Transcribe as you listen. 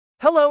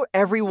Hello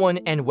everyone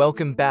and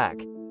welcome back.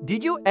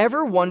 Did you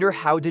ever wonder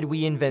how did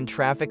we invent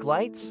traffic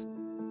lights?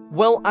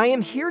 Well, I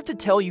am here to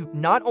tell you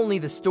not only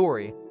the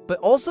story, but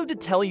also to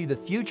tell you the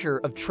future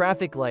of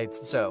traffic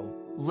lights, so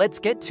let's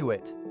get to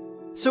it.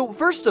 So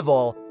first of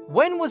all,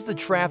 when was the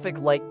traffic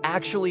light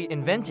actually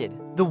invented?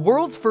 The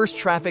world's first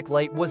traffic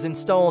light was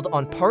installed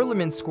on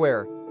Parliament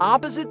Square,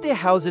 opposite the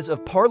Houses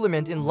of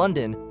Parliament in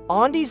London,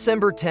 on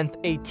December 10,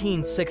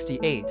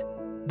 1868.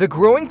 The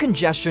growing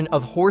congestion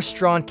of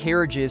horse-drawn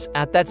carriages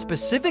at that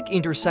specific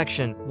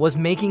intersection was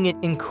making it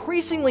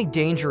increasingly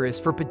dangerous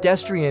for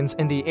pedestrians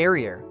in the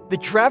area. The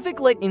traffic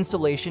light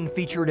installation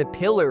featured a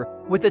pillar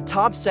with a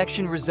top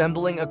section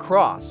resembling a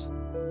cross.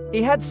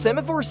 It had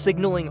semaphore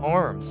signaling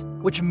arms,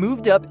 which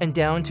moved up and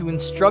down to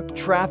instruct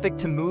traffic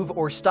to move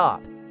or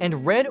stop,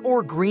 and red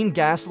or green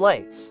gas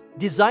lights.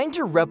 Designed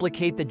to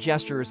replicate the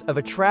gestures of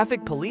a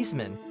traffic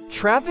policeman,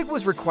 traffic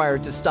was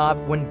required to stop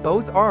when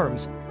both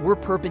arms were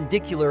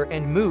perpendicular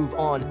and move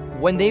on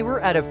when they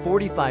were at a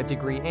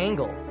 45-degree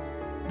angle.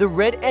 The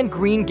red and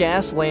green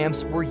gas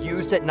lamps were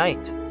used at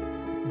night.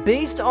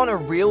 Based on a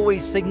railway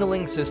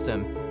signaling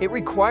system, it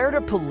required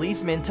a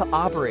policeman to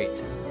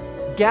operate.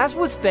 Gas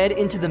was fed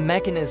into the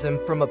mechanism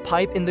from a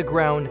pipe in the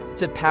ground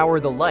to power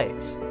the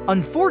lights.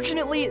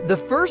 Unfortunately, the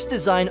first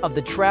design of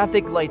the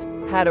traffic light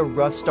had a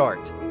rough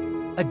start.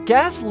 A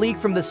gas leak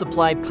from the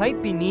supply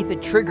pipe beneath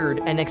it triggered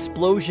an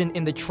explosion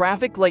in the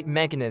traffic light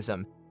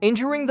mechanism,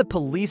 injuring the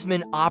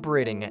policeman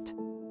operating it.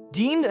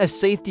 Deemed a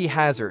safety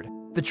hazard,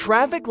 the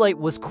traffic light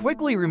was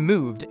quickly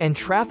removed and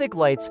traffic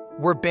lights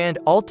were banned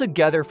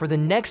altogether for the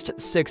next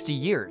 60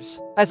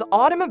 years. As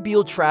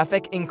automobile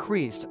traffic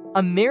increased,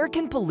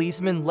 American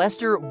policeman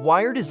Lester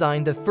Wire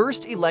designed the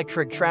first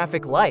electric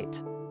traffic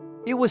light.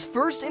 It was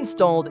first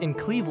installed in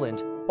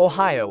Cleveland,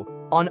 Ohio,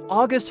 on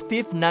August 5,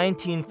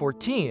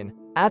 1914,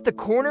 at the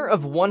corner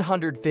of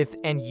 105th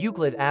and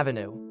Euclid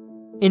Avenue.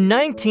 In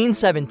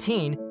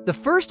 1917, the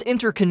first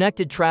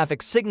interconnected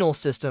traffic signal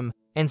system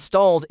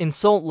installed in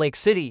Salt Lake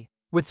City,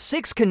 with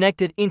 6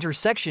 connected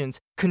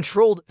intersections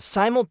controlled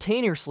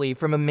simultaneously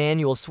from a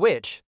manual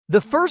switch. The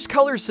first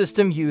color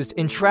system used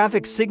in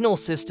traffic signal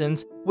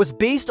systems was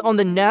based on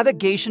the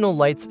navigational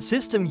lights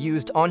system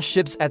used on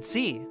ships at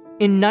sea.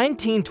 In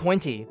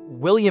 1920,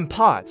 William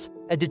Potts,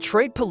 a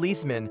Detroit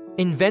policeman,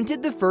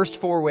 invented the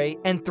first 4-way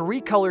and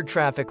 3-colored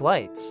traffic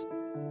lights.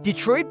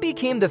 Detroit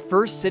became the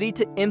first city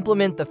to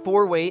implement the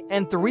 4-way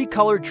and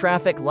 3-colored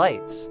traffic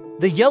lights.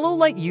 The yellow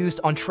light used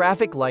on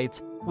traffic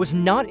lights was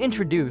not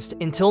introduced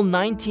until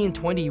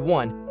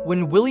 1921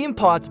 when William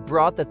Potts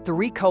brought the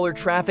 3-color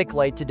traffic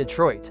light to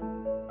Detroit.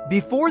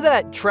 Before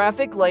that,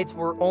 traffic lights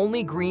were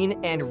only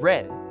green and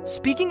red.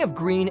 Speaking of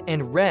green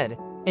and red,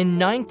 in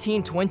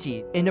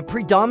 1920, in a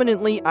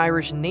predominantly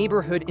Irish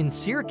neighborhood in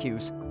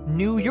Syracuse,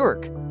 New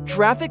York,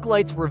 traffic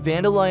lights were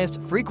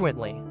vandalized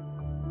frequently.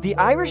 The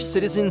Irish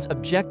citizens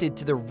objected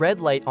to the red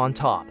light on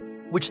top,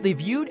 which they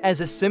viewed as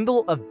a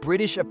symbol of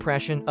British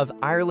oppression of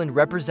Ireland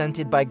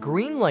represented by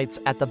green lights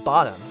at the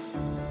bottom.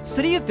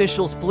 City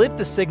officials flipped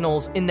the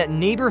signals in that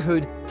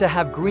neighborhood to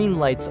have green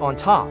lights on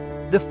top.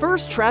 The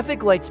first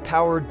traffic lights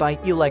powered by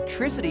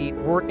electricity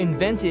were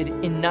invented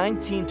in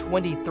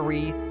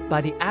 1923 by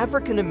the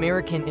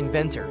African-American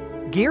inventor,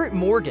 Garrett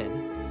Morgan.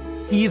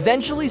 He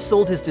eventually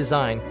sold his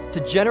design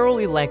to General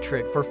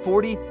Electric for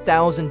 $40,000,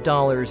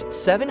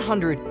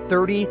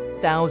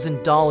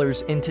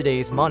 $730,000 in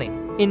today's money.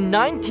 In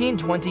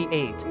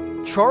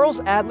 1928, Charles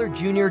Adler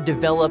Jr.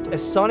 developed a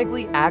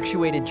sonically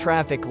actuated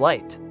traffic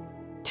light.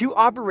 To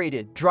operate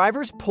it,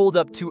 drivers pulled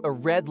up to a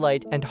red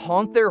light and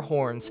honked their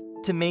horns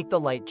to make the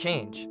light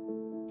change.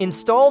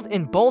 Installed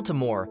in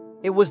Baltimore,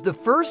 it was the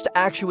first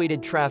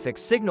actuated traffic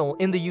signal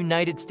in the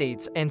United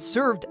States and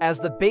served as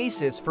the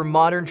basis for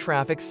modern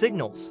traffic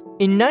signals.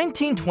 In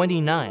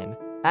 1929,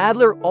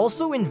 Adler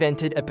also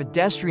invented a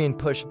pedestrian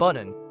push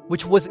button,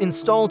 which was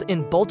installed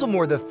in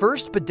Baltimore, the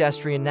first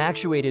pedestrian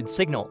actuated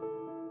signal.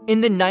 In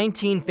the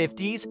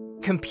 1950s,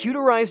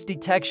 computerized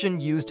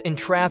detection used in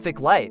traffic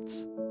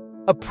lights.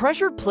 A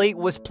pressure plate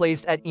was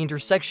placed at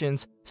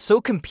intersections so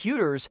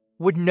computers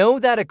would know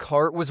that a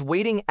car was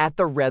waiting at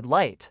the red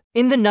light.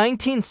 In the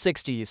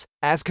 1960s,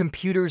 as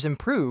computers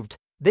improved,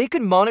 they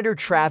could monitor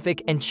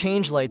traffic and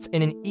change lights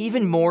in an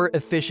even more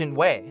efficient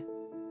way.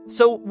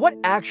 So what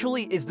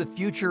actually is the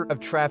future of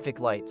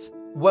traffic lights?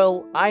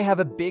 Well, I have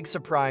a big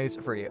surprise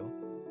for you.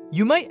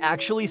 You might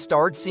actually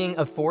start seeing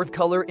a 4th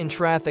color in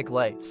traffic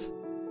lights.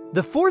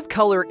 The 4th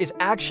color is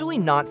actually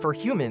not for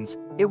humans.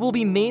 It will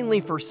be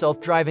mainly for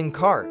self-driving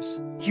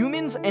cars.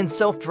 Humans and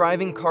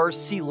self-driving cars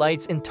see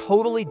lights in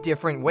totally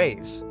different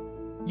ways.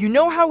 You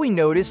know how we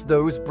notice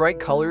those bright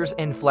colors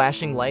and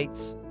flashing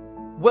lights?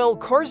 Well,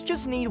 cars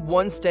just need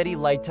one steady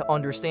light to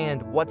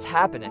understand what's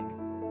happening.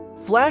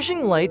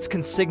 Flashing lights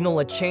can signal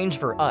a change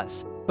for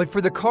us, but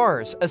for the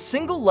cars, a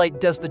single light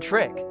does the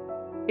trick.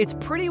 It's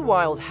pretty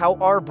wild how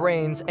our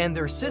brains and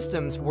their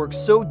systems work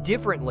so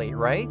differently,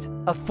 right?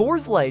 A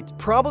 4th light,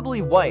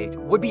 probably white,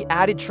 would be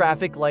added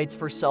traffic lights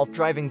for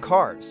self-driving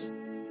cars.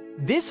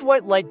 This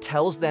white light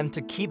tells them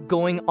to keep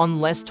going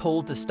unless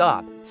told to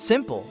stop.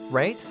 Simple,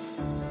 right?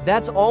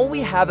 That's all we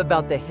have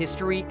about the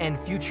history and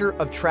future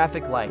of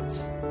traffic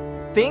lights.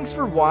 Thanks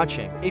for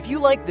watching. If you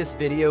like this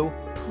video,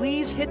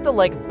 please hit the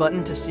like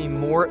button to see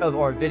more of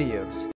our videos.